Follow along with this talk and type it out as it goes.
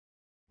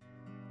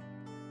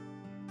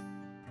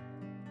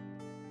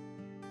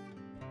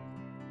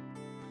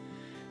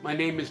My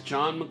name is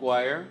John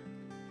Maguire.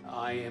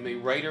 I am a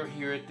writer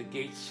here at the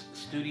Gates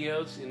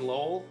Studios in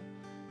Lowell,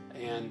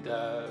 and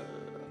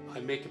I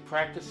make a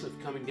practice of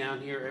coming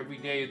down here every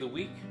day of the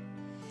week.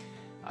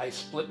 I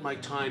split my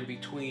time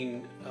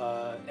between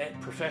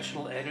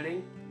professional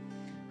editing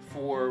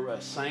for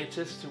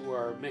scientists who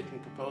are making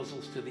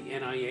proposals to the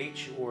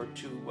NIH or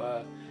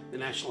to the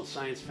National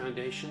Science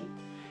Foundation,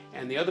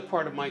 and the other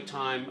part of my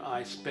time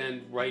I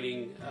spend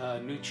writing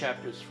new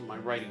chapters for my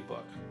writing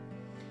book.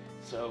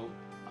 So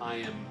I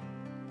am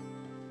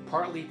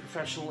partly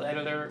professional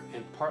editor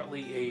and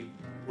partly a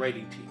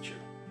writing teacher.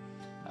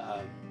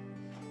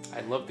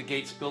 I love the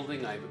Gates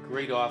building. I have a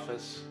great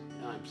office.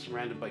 I'm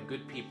surrounded by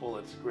good people.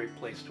 It's a great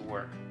place to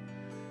work.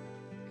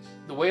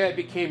 The way I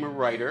became a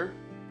writer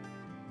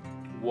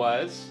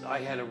was I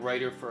had a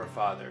writer for a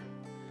father.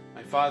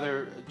 My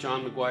father,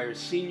 John Maguire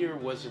Sr.,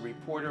 was a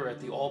reporter at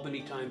the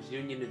Albany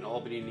Times-Union in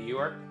Albany, New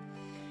York.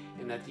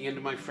 And at the end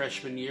of my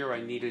freshman year,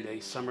 I needed a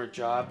summer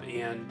job,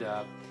 and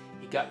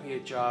he got me a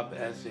job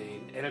as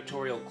an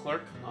editorial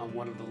clerk on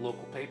one of the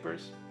local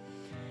papers.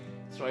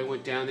 So I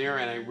went down there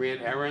and I ran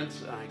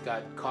errands. I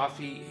got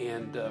coffee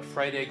and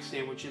fried egg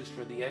sandwiches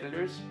for the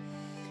editors.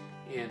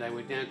 And I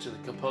went down to the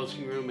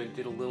composing room and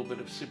did a little bit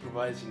of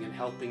supervising and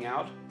helping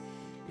out.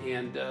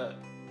 And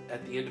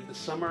at the end of the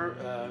summer,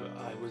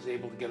 I was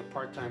able to get a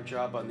part-time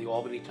job on the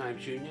Albany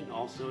Times-Union,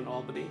 also in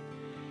Albany.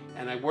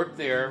 And I worked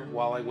there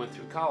while I went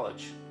through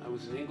college. I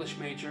was an English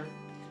major.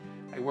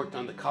 I worked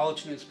on the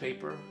college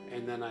newspaper,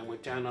 and then I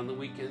went down on the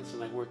weekends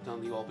and I worked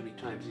on the Albany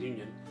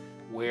Times-Union,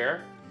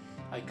 where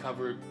I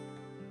covered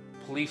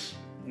police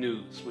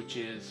news, which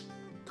is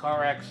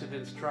car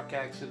accidents, truck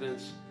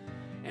accidents,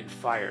 and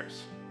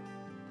fires.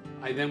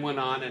 I then went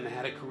on and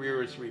had a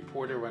career as a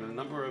reporter in a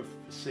number of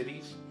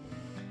cities,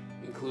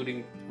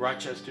 including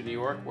Rochester, New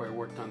York, where I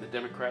worked on the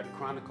Democrat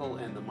Chronicle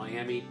and the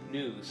Miami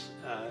News.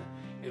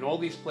 In all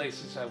these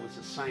places, I was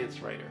a science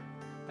writer.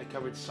 I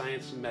covered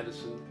science and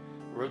medicine,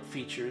 wrote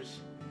features,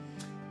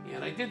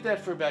 and I did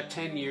that for about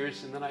 10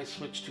 years, and then I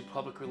switched to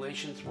public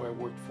relations, where I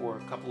worked for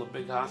a couple of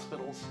big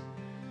hospitals,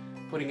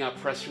 putting out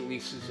press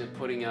releases and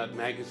putting out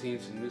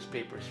magazines and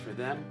newspapers for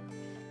them.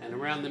 And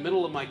around the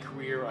middle of my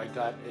career, I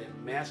got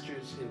a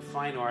master's in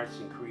fine arts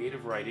and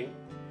creative writing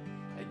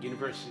at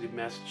University of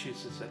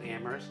Massachusetts at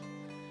Amherst.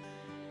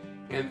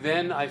 And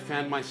then I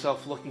found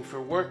myself looking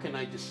for work, and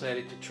I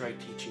decided to try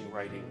teaching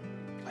writing.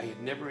 I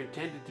had never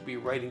intended to be a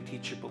writing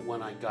teacher, but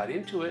when I got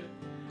into it,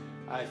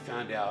 I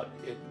found out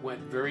it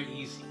went very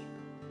easy.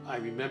 I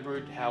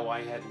remembered how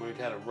I had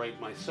learned how to write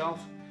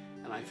myself,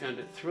 and I found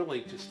it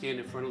thrilling to stand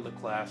in front of the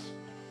class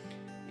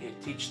and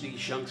teach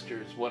these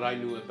youngsters what I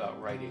knew about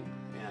writing.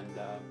 And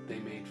they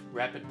made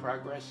rapid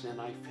progress,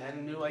 and I had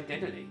a new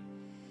identity.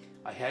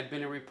 I had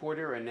been a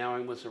reporter, and now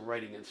I was a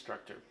writing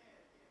instructor.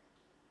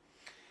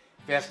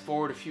 Fast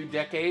forward a few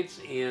decades,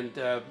 and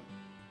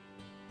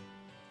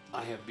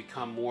I have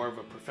become more of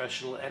a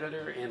professional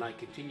editor, and I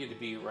continue to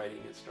be a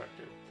writing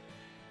instructor.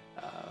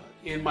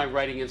 In my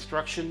writing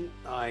instruction,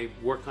 I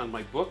work on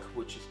my book,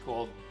 which is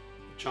called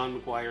John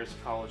Maguire's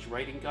College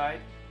Writing Guide.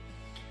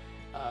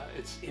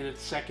 It's in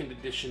its second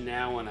edition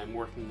now, and I'm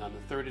working on the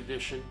third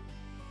edition.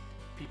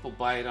 People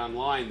buy it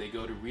online. They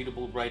go to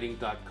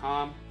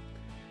readablewriting.com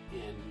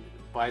and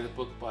buy the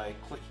book by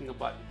clicking a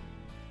button.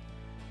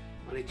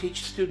 When I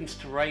teach students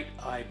to write,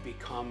 I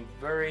become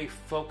very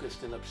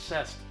focused and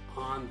obsessed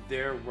on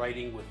their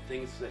writing with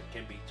things that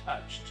can be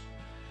touched.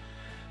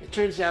 It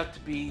turns out to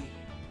be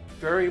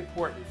very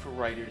important for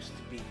writers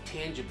to be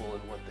tangible in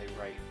what they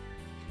write.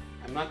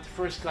 I'm not the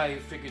first guy who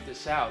figured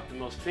this out. The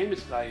most famous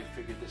guy who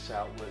figured this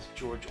out was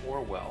George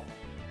Orwell.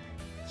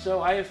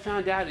 So I have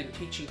found out in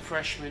teaching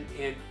freshmen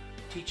and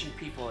teaching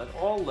people at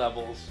all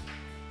levels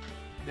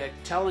that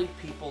telling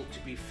people to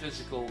be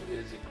physical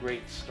is a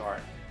great start.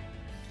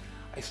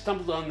 I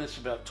stumbled on this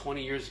about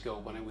 20 years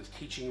ago when I was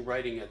teaching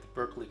writing at the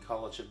Berklee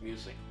College of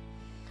Music.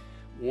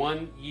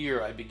 One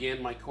year I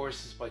began my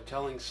courses by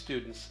telling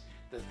students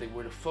that they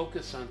were to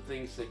focus on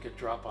things that could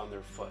drop on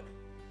their foot.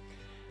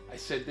 I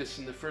said this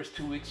in the first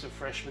 2 weeks of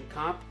freshman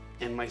comp,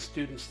 and my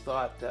students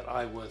thought that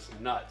I was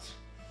nuts.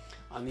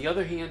 On the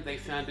other hand, they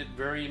found it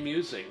very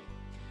amusing.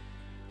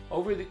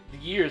 Over the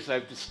years,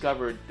 I've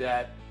discovered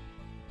that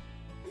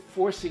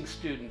forcing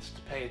students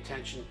to pay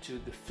attention to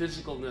the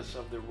physicalness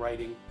of their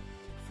writing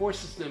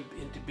forces them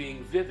into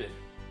being vivid.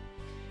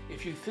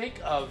 If you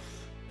think of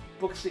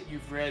books that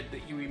you've read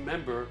that you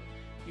remember,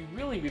 you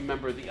really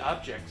remember the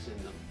objects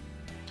in them.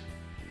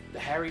 The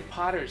Harry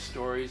Potter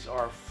stories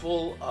are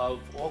full of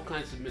all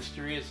kinds of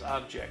mysterious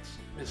objects,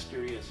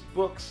 mysterious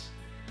books,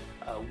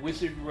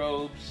 wizard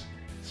robes,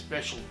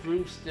 special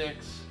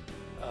broomsticks,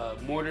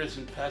 mortars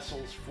and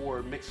pestles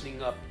for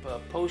mixing up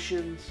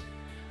potions,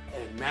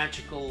 and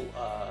magical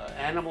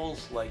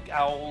animals like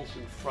owls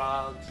and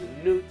frogs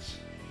and newts.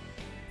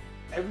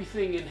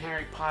 Everything in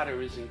Harry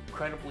Potter is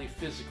incredibly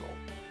physical.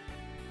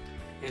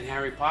 And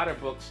Harry Potter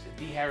books,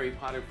 the Harry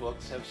Potter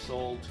books, have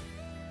sold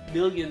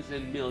millions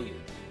and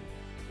millions.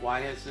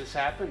 Why has this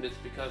happened? It's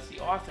because the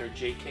author,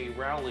 J.K.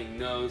 Rowling,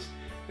 knows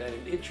that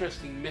an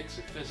interesting mix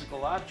of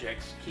physical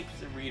objects keeps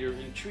the reader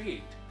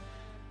intrigued.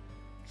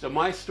 So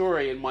my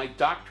story and my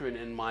doctrine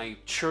and my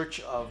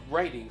church of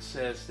writing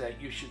says that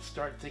you should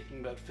start thinking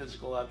about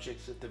physical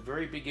objects at the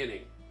very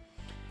beginning.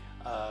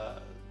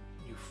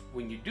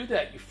 When you do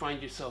that, you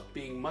find yourself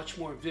being much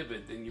more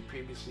vivid than you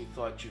previously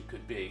thought you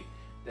could be.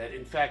 That,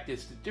 in fact,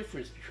 is the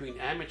difference between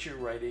amateur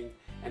writing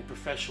and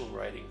professional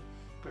writing.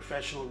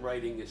 Professional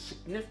writing is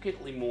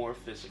significantly more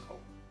physical.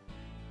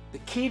 The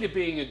key to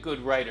being a good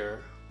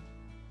writer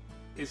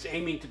is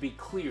aiming to be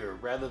clear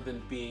rather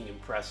than being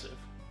impressive.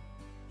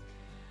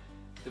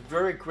 The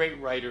very great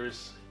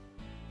writers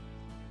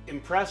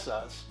impress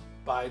us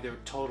by their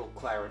total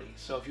clarity.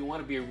 So if you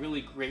want to be a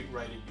really great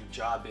writer, your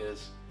job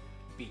is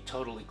be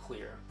totally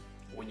clear.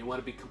 When you want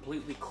to be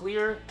completely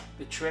clear,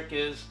 the trick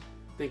is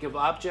think of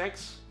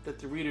objects that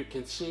the reader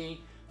can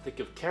see, think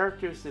of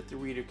characters that the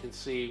reader can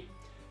see,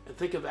 and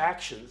think of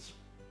actions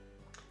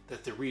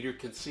that the reader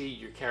can see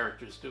your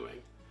characters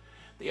doing.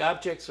 The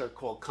objects are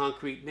called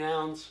concrete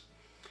nouns,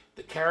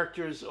 the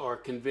characters are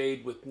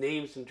conveyed with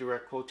names and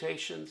direct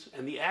quotations,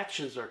 and the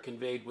actions are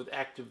conveyed with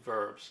active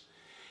verbs.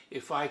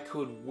 If I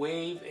could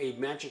wave a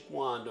magic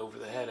wand over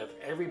the head of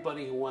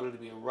everybody who wanted to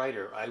be a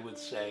writer, I would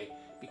say,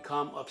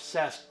 become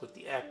obsessed with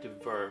the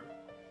active verb.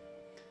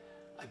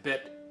 I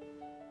bet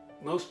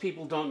most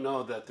people don't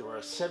know that there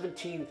are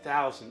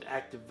 17,000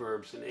 active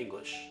verbs in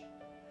English.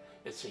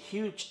 It's a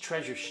huge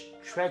treasure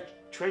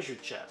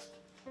chest.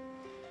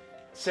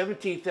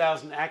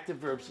 17,000 active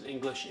verbs in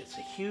English. It's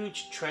a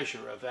huge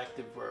treasure of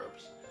active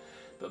verbs.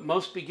 But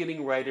most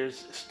beginning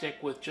writers stick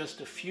with just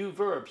a few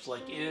verbs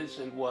like is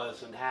and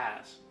was and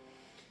has.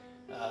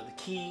 The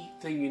key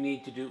thing you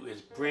need to do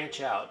is branch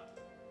out,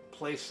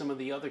 play some of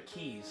the other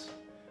keys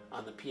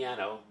on the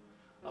piano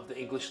of the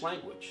English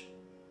language.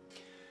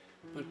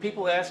 When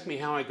people ask me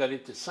how I got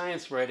into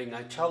science writing,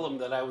 I tell them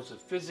that I was a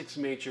physics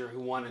major who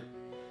wanted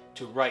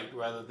to write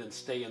rather than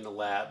stay in the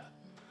lab.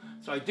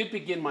 So I did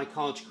begin my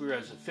college career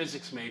as a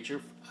physics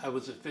major. I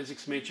was a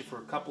physics major for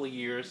a couple of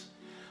years.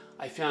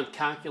 I found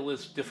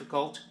calculus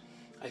difficult.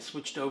 I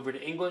switched over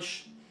to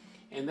English,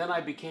 and then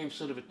I became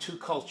sort of a two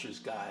cultures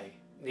guy,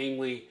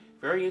 namely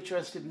very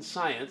interested in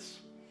science,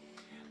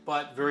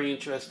 but very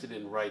interested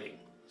in writing.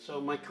 So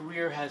my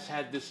career has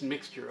had this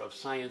mixture of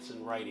science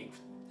and writing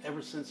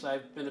ever since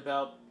I've been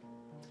about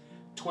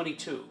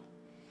 22.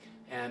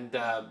 And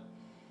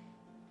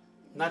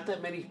not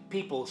that many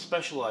people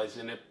specialize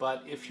in it,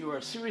 but if you are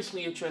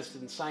seriously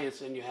interested in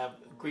science and you have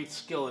great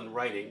skill in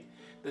writing,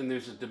 then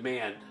there's a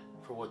demand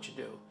for what you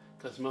do.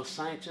 Because most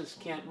scientists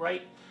can't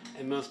write,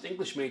 and most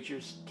English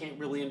majors can't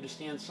really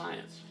understand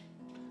science.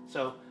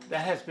 So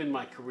that has been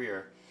my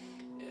career.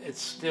 It's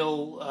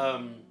still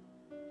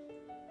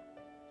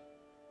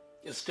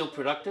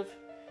productive,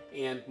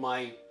 and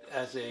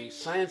as a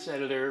science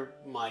editor,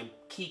 my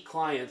key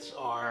clients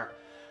are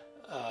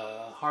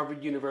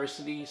Harvard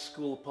University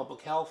School of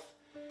Public Health,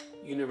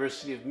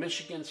 University of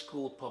Michigan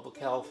School of Public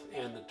Health,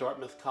 and the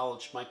Dartmouth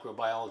College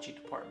Microbiology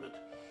Department.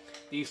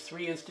 These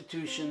three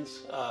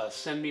institutions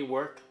send me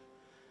work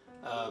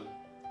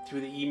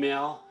through the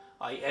email.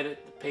 I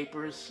edit the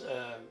papers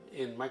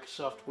in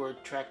Microsoft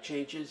Word track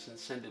changes and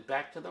send it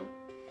back to them.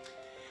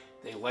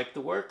 They like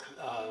the work.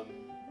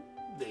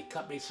 They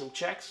cut me some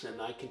checks,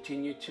 and I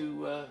continue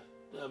to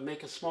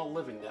make a small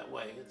living that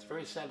way. It's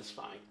very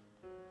satisfying.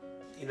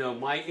 You know,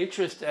 my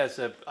interest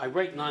I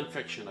write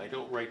nonfiction, I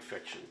don't write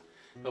fiction,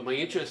 but my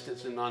interest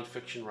as a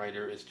nonfiction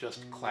writer is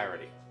just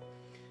clarity.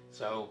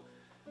 So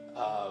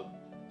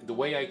the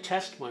way I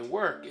test my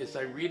work is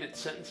I read it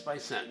sentence by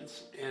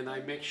sentence, and I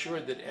make sure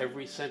that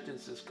every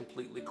sentence is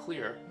completely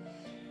clear.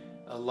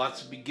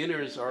 Lots of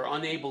beginners are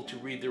unable to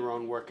read their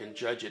own work and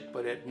judge it,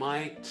 but at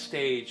my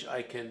stage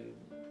I can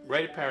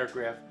write a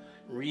paragraph,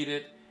 read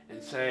it,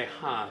 and say,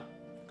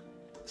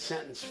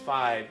 sentence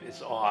 5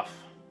 is off.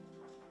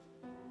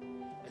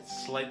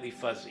 It's slightly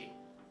fuzzy.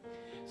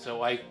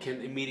 So I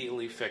can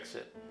immediately fix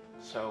it.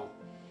 So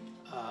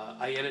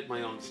I edit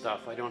my own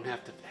stuff. I don't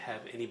have to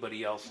have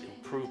anybody else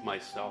improve my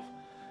stuff.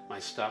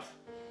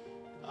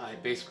 I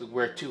basically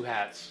wear two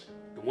hats.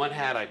 The one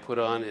hat I put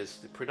on is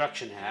the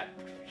production hat.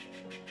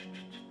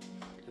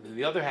 And then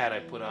the other hat I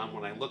put on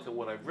when I look at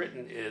what I've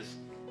written is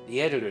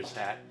the editor's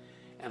hat,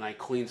 and I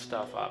clean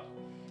stuff up.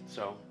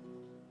 So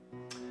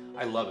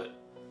I love it.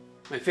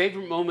 My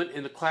favorite moment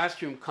in the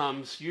classroom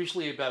comes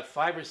usually about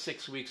 5 or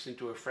 6 weeks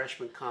into a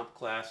freshman comp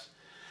class,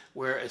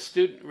 where a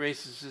student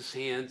raises his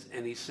hands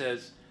and he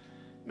says,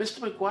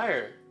 "Mr.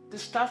 Maguire,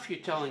 this stuff you're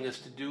telling us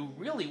to do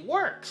really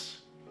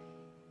works."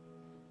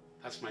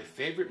 That's my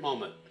favorite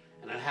moment,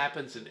 and it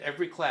happens in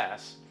every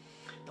class.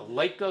 The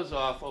light goes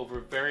off over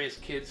various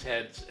kids'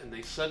 heads, and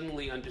they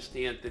suddenly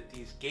understand that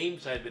these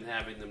games I've been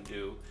having them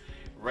do,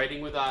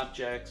 writing with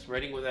objects,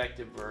 writing with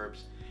active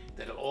verbs,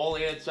 that it all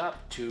adds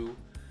up to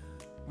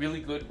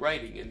really good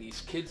writing, and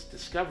these kids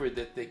discover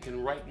that they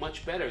can write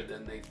much better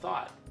than they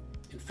thought.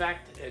 In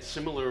fact, a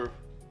similar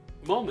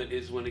moment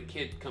is when a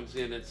kid comes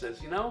in and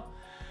says, "You know,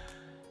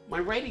 my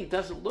writing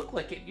doesn't look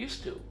like it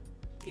used to.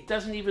 It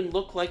doesn't even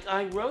look like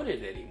I wrote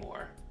it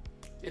anymore."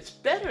 It's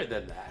better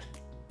than that.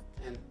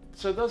 And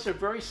so those are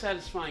very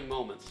satisfying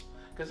moments,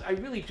 because I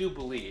really do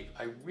believe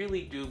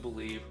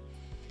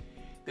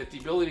that the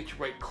ability to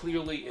write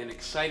clearly and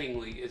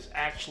excitingly is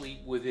actually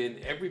within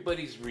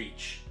everybody's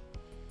reach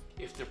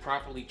if they're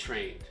properly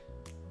trained.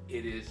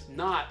 It's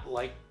not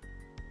like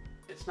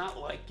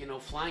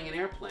flying an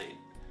airplane.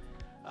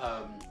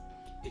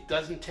 It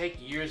doesn't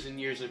take years and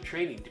years of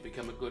training to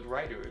become a good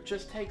writer. It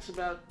just takes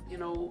about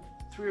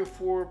 3 or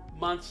 4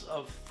 months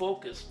of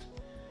focused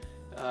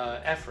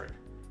effort,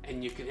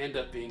 and you can end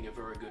up being a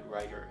very good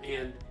writer.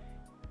 And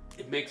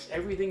it makes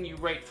everything you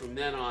write from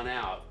then on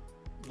out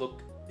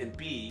look and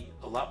be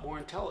a lot more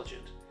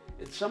intelligent.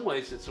 In some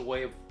ways, it's a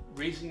way of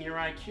raising your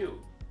IQ.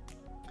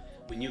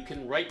 When you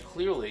can write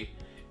clearly,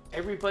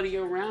 everybody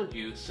around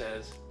you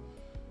says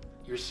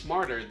you're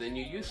smarter than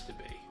you used to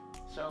be.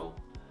 So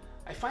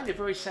I find it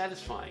very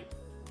satisfying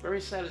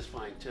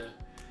to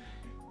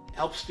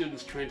help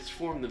students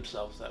transform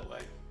themselves that way,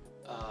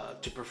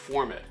 to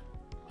perform it.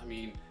 I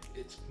mean,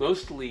 it's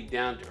mostly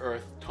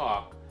down-to-earth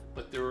talk,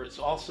 but there is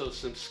also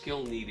some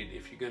skill needed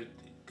if you're going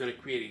to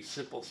create a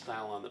simple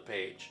style on the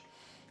page.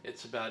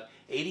 It's about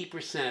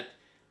 80%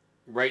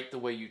 write the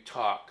way you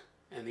talk,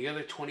 and the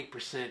other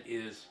 20%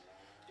 is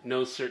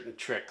know certain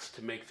tricks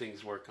to make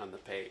things work on the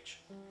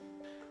page.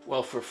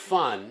 Well, for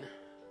fun,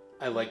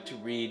 I like to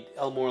read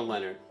Elmore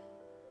Leonard.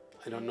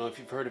 I don't know if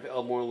you've heard of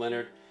Elmore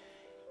Leonard.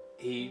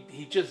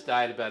 He just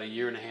died about 1.5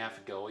 years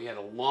ago. He had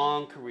a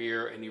long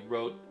career, and he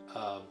wrote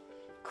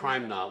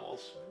crime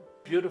novels,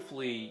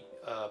 beautifully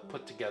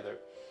put together.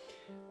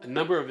 A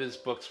number of his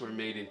books were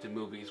made into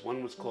movies.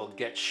 One was called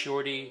Get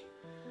Shorty,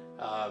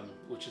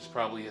 which is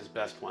probably his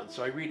best one.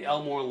 So I read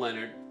Elmore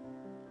Leonard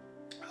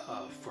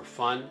for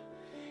fun.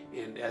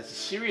 And as a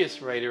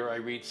serious writer, I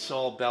read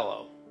Saul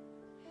Bellow.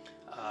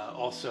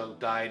 Also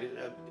died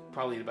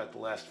probably in about the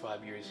last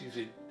 5 years. He's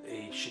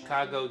a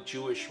Chicago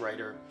Jewish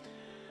writer,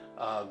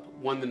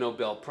 won the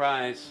Nobel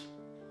Prize.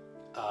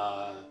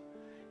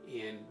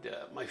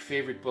 My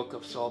favorite book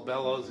of Saul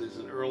Bellow's is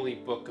an early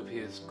book of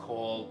his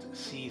called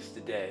Seize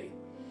the Day.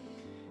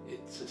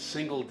 It's a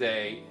single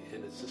day,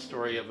 and it's the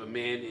story of a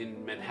man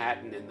in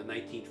Manhattan in the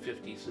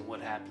 1950s and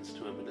what happens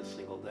to him in a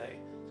single day.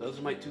 Those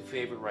are my two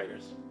favorite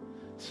writers.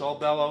 Saul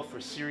Bellow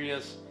for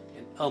serious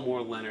and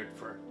Elmore Leonard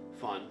for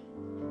fun.